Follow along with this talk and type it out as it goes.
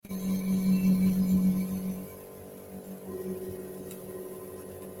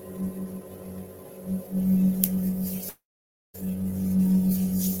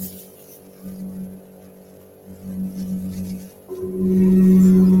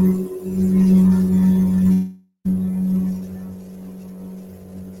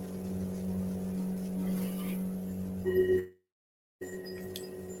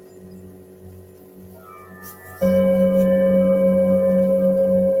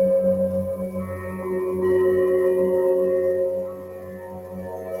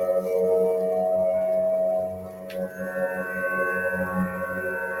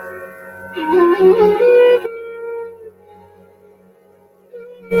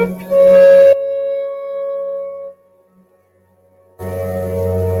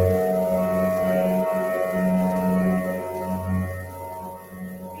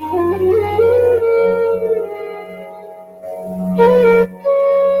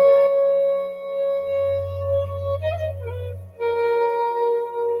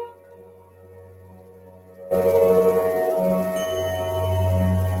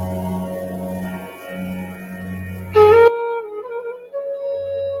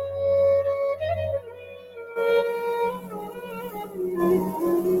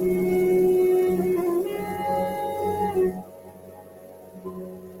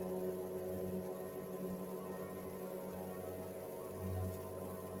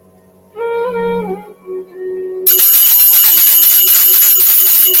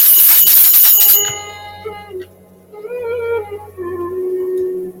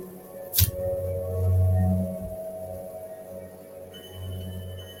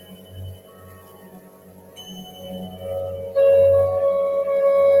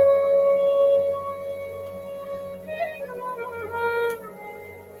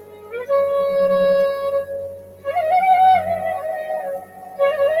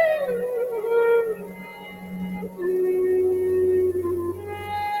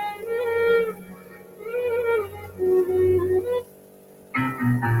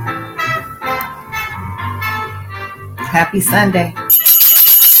Happy Sunday.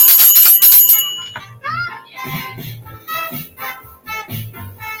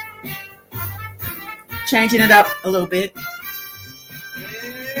 Changing it up a little bit.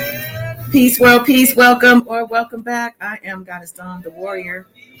 Peace, world, peace. Welcome or welcome back. I am Goddess Dawn, the warrior,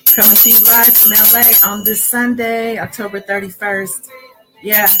 coming to you live from LA on this Sunday, October 31st.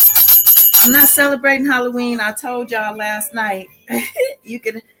 Yeah, I'm not celebrating Halloween. I told y'all last night, you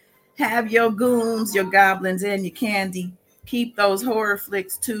can have your goons, your goblins, and your candy. Keep those horror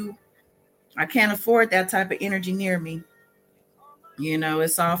flicks too. I can't afford that type of energy near me. You know,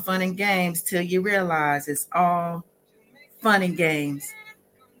 it's all fun and games till you realize it's all fun and games.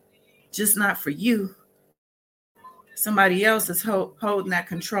 Just not for you. Somebody else is holding that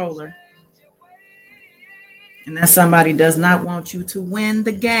controller. And that somebody does not want you to win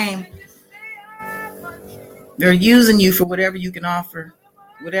the game. They're using you for whatever you can offer,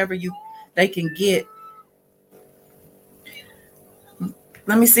 whatever they can get.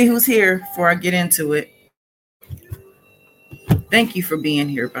 Let me see who's here before I get into it. Thank you for being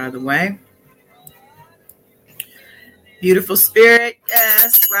here, by the way. Beautiful Spirit,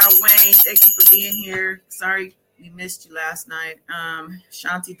 yes. Rao Wayne, thank you for being here. Sorry we missed you last night.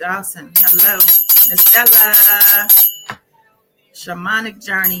 Shanti Dawson, hello. Miss Stella. Shamanic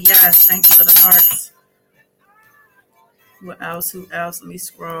Journey, yes. Thank you for the hearts. Who else? Let me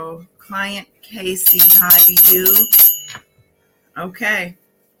scroll. Client Casey, hi to you. Okay.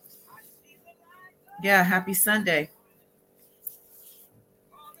 Yeah, happy Sunday.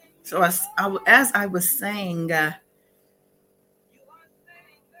 So as I was saying,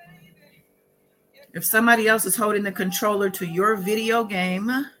 if somebody else is holding the controller to your video game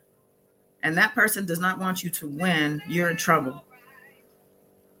and that person does not want you to win, you're in trouble.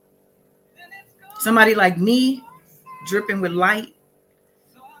 Somebody like me, dripping with light,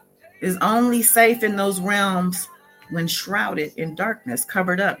 is only safe in those realms when shrouded in darkness,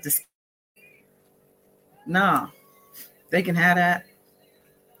 covered up. No, they can have that.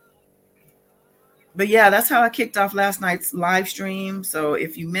 But yeah, that's how I kicked off last night's live stream. So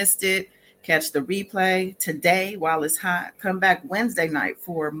if you missed it, catch the replay today while it's hot. Come back Wednesday night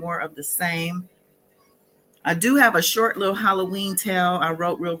for more of the same. I do have a short little Halloween tale I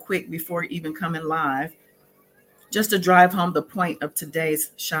wrote real quick before even coming live, just to drive home the point of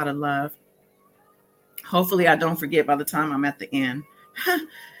today's shot of love. Hopefully I don't forget by the time I'm at the end.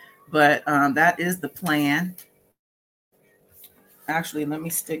 But that is the plan. Actually, let me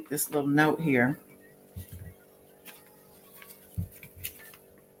stick this little note here.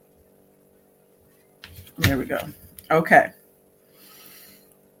 There we go. Okay.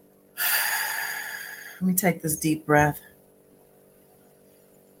 Let me take this deep breath.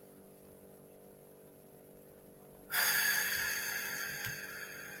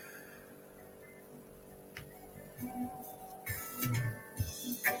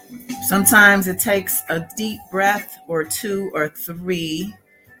 Sometimes it takes a deep breath or two or three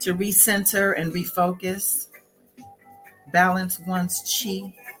to recenter and refocus, balance one's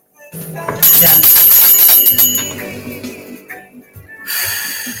chi. Yeah.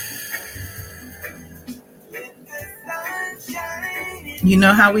 You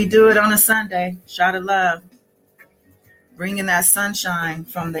know how we do it on a Sunday, shot of love, bringing that sunshine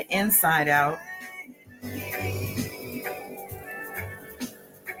from the inside out.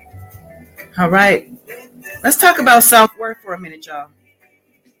 All right. Let's talk about self-worth for a minute, y'all.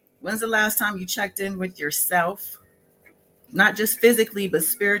 When's the last time you checked in with yourself? Not just physically, but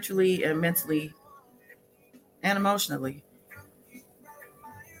spiritually and mentally and emotionally.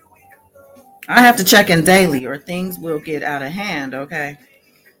 I have to check in daily or things will get out of hand, okay?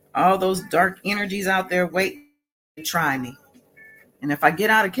 All those dark energies out there wait to try me. And if I get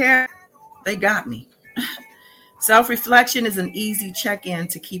out of character, they got me. Self-reflection is an easy check-in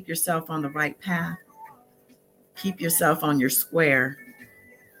to keep yourself on the right path. Keep yourself on your square.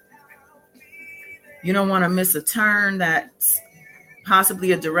 You don't want to miss a turn that's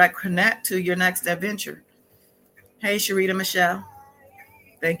possibly a direct connect to your next adventure. Hey, Sharita Michelle.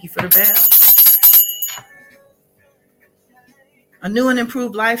 Thank you for the bell. A new and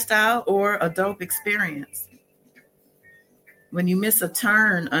improved lifestyle or a dope experience. When you miss a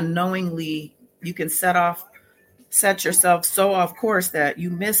turn unknowingly, you can set yourself so off course that you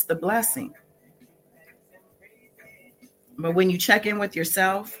miss the blessing. But when you check in with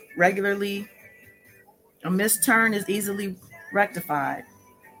yourself regularly, a missed turn is easily rectified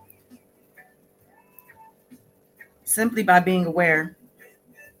simply by being aware.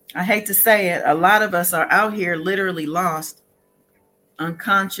 I hate to say it, a lot of us are out here literally lost,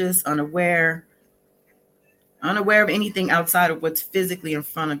 unconscious, unaware of anything outside of what's physically in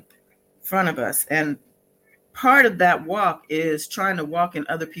front of us. And part of that walk is trying to walk in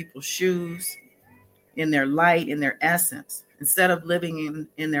other people's shoes, in their light, in their essence, instead of living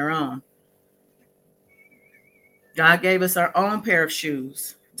in their own. God gave us our own pair of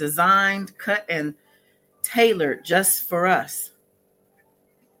shoes, designed, cut, and tailored just for us.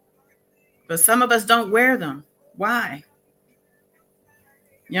 But some of us don't wear them. Why?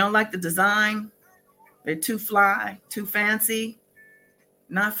 You don't like the design? They're too fly, too fancy,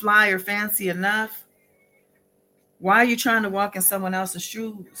 not fly or fancy enough. Why are you trying to walk in someone else's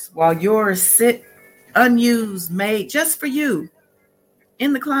shoes while yours sit unused, made just for you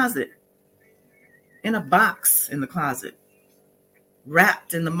in the closet, in a box in the closet,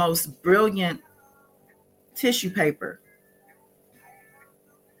 wrapped in the most brilliant tissue paper,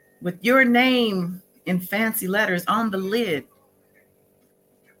 with your name in fancy letters on the lid?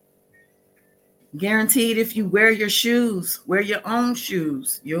 Guaranteed, if you wear your shoes, wear your own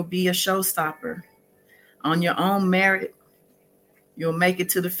shoes, you'll be a showstopper on your own merit. You'll make it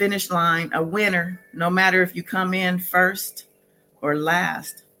to the finish line a winner, no matter if you come in first or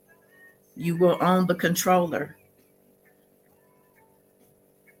last. You will own the controller.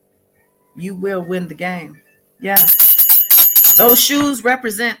 You will win the game. Yeah. Those shoes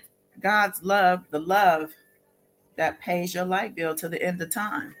represent God's love, the love that pays your light bill to the end of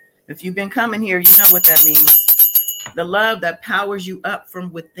time. If you've been coming here, you know what that means. The love that powers you up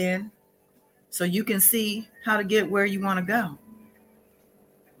from within so you can see how to get where you want to go.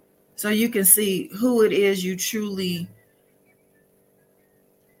 So you can see who it is you truly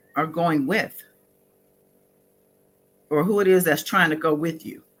are going with, or who it is that's trying to go with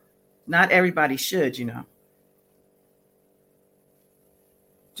you. Not everybody should, you know.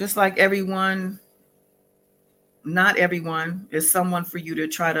 Just like not everyone is someone for you to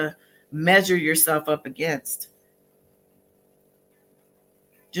try to measure yourself up against.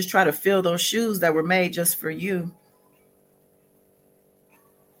 Just try to fill those shoes that were made just for you.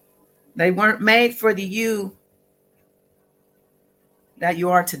 They weren't made for the you that you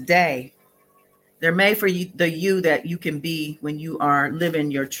are today. They're made for you, the you that you can be when you are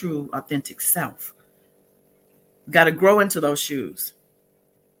living your true, authentic self. You got to grow into those shoes.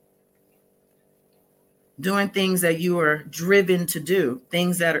 Doing things that you are driven to do,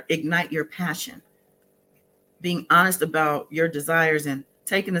 things that ignite your passion. Being honest about your desires and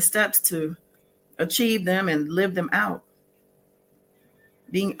taking the steps to achieve them and live them out.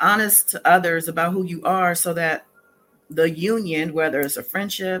 Being honest to others about who you are so that the union, whether it's a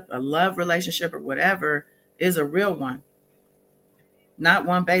friendship, a love relationship, or whatever, is a real one. Not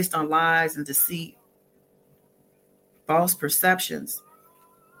one based on lies and deceit, false perceptions.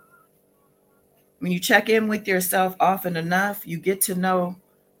 When you check in with yourself often enough, you get to know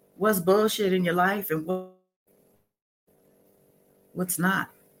what's bullshit in your life and what's not.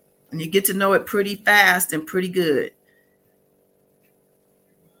 And you get to know it pretty fast and pretty good.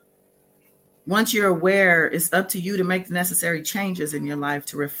 Once you're aware, it's up to you to make the necessary changes in your life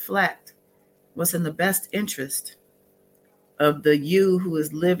to reflect what's in the best interest of the you who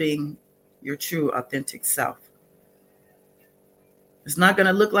is living your true, authentic self. It's not going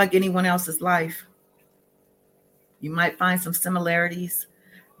to look like anyone else's life. You might find some similarities,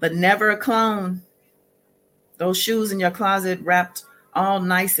 but never a clone. Those shoes in your closet wrapped all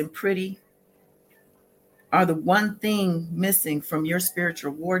nice and pretty are the one thing missing from your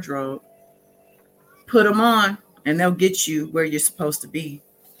spiritual wardrobe Put them on and they'll get you where you're supposed to be.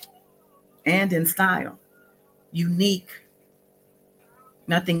 And in style. Unique.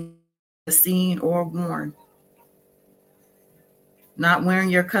 Nothing seen or worn. Not wearing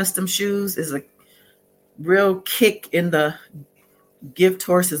your custom shoes is a real kick in the gift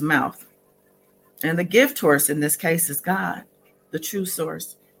horse's mouth. And the gift horse in this case is God, the true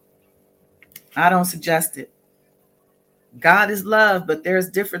source. I don't suggest it. God is love, but there's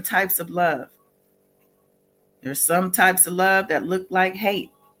different types of love. There's some types of love that look like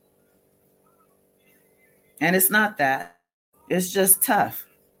hate. And it's not that. It's just tough.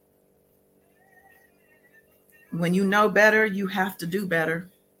 When you know better, you have to do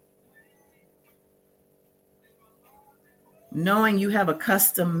better. Knowing you have a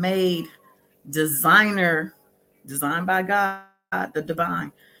custom-made designer, designed by God, the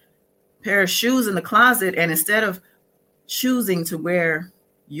divine, pair of shoes in the closet, and instead of choosing to wear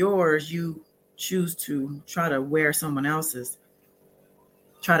yours, you choose to try to wear someone else's,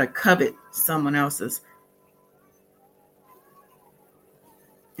 try to covet someone else's.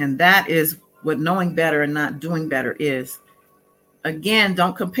 And that is what knowing better and not doing better is. Again,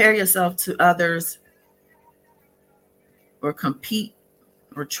 don't compare yourself to others or compete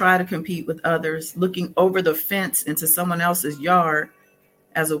or try to compete with others, looking over the fence into someone else's yard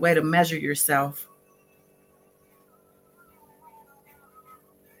as a way to measure yourself.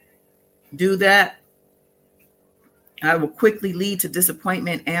 Do that, I will quickly lead to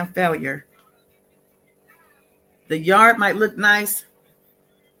disappointment and failure. The yard might look nice,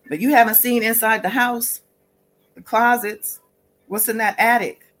 but you haven't seen inside the house, the closets, what's in that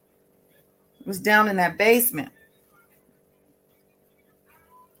attic, what's down in that basement.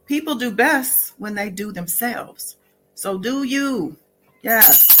 People do best when they do themselves. So do you.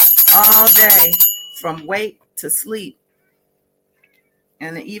 Yes, all day from wake to sleep.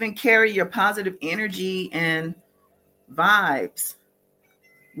 And even carry your positive energy and vibes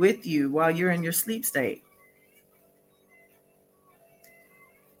with you while you're in your sleep state.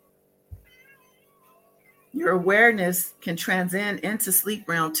 Your awareness can transcend into sleep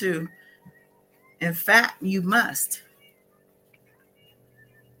realm too. In fact, you must.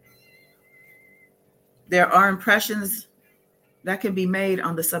 There are impressions that can be made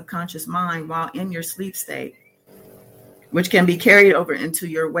on the subconscious mind while in your sleep state, which can be carried over into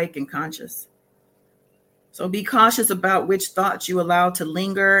your awakened conscious. So be cautious about which thoughts you allow to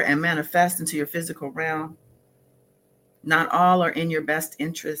linger and manifest into your physical realm. Not all are in your best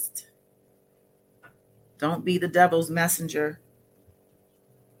interest. Don't be the devil's messenger.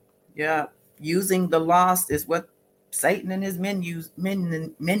 Yeah, using the lost is what Satan and his minions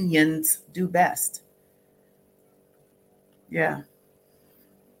do best. Yeah.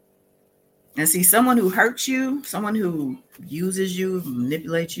 And see, someone who hurts you, someone who uses you,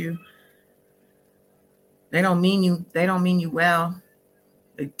 manipulates you, they don't mean you well.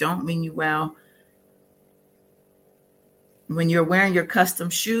 They don't mean you well. When you're wearing your custom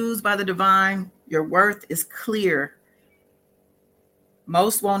shoes by the divine, your worth is clear.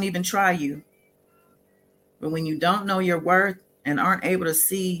 Most won't even try you. But when you don't know your worth and aren't able to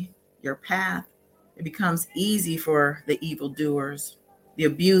see your path, it becomes easy for the evildoers, the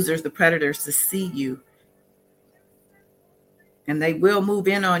abusers, the predators to see you. And they will move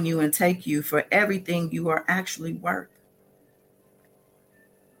in on you and take you for everything you are actually worth.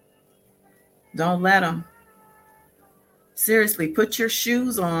 Don't let them. Seriously, put your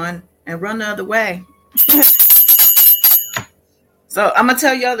shoes on and run the other way. So I'm going to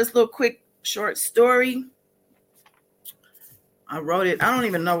tell y'all this little quick short story. I wrote it. I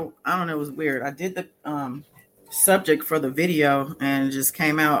don't know. It was weird. I did the subject for the video and it just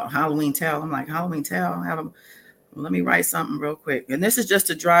came out Halloween Tale. I'm like, Halloween Tale? Let me write something real quick. And this is just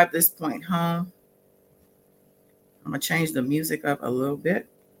to drive this point home. I'm going to change the music up a little bit.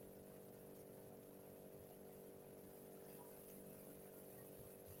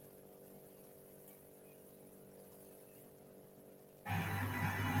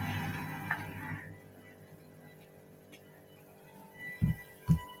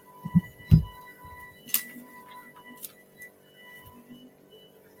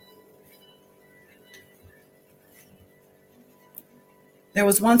 There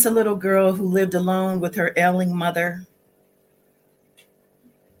was once a little girl who lived alone with her ailing mother.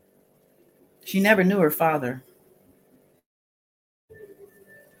 She never knew her father.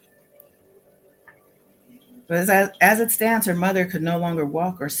 But as it stands, her mother could no longer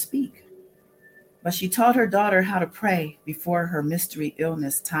walk or speak. But she taught her daughter how to pray before her mystery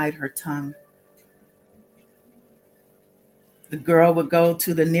illness tied her tongue. The girl would go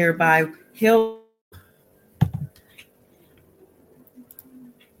to the nearby hill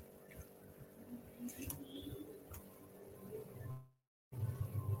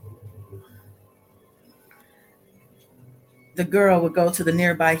The girl would go to the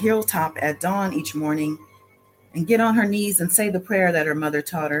nearby hilltop at dawn each morning and get on her knees and say the prayer that her mother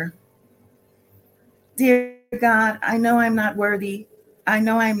taught her. Dear God, I know I'm not worthy. I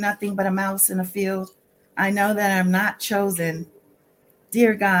know I'm nothing but a mouse in a field. I know that I'm not chosen.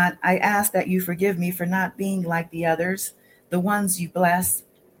 Dear God, I ask that you forgive me for not being like the others, the ones you bless.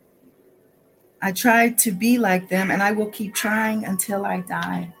 I tried to be like them, and I will keep trying until I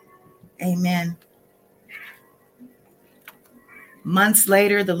die. Amen. Months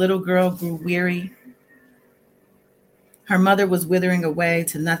later, the little girl grew weary. Her mother was withering away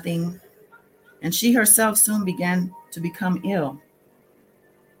to nothing, and she herself soon began to become ill.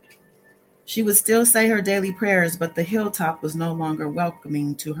 She would still say her daily prayers, but the hilltop was no longer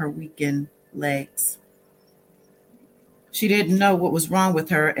welcoming to her weakened legs. She didn't know what was wrong with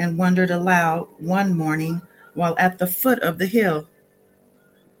her and wondered aloud one morning while at the foot of the hill.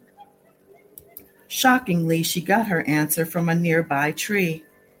 Shockingly, she got her answer from a nearby tree.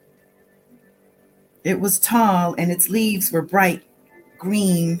 It was tall and its leaves were bright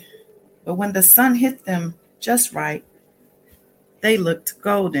green, but when the sun hit them just right, they looked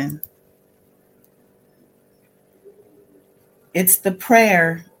golden. It's the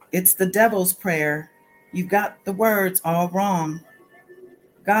prayer. It's the devil's prayer. You got the words all wrong.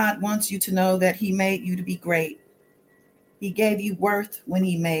 God wants you to know that he made you to be great. He gave you worth when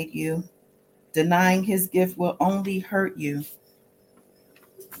he made you. Denying his gift will only hurt you.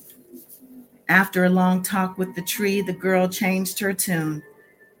 After a long talk with the tree, the girl changed her tune.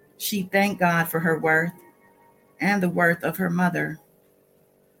 She thanked God for her worth and the worth of her mother.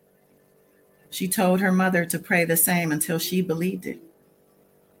 She told her mother to pray the same until she believed it.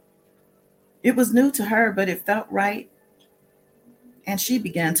 It was new to her, but it felt right, and she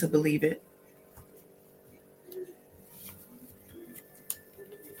began to believe it.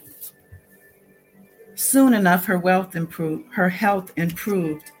 Soon enough, her health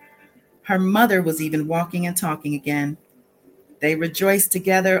improved. Her mother was even walking and talking again. They rejoiced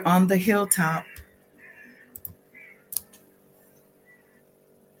together on the hilltop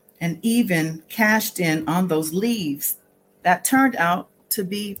and even cashed in on those leaves that turned out to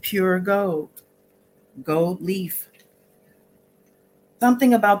be pure gold leaf.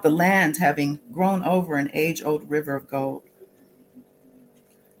 Something about the land having grown over an age-old river of gold.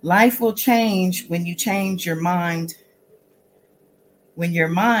 Life will change when you change your mind. When your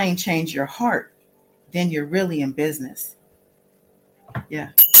mind changes your heart, then you're really in business. Yeah.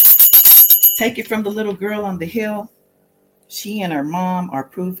 Take it from the little girl on the hill. She and her mom are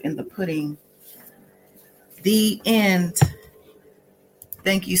proof in the pudding. The end.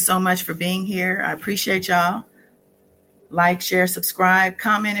 Thank you so much for being here. I appreciate y'all. Like, share, subscribe,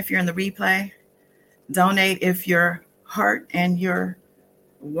 comment if you're in the replay. Donate if your heart and your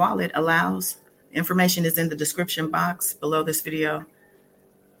wallet allows. Information is in the description box below this video.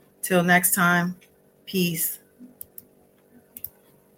 Till next time, peace.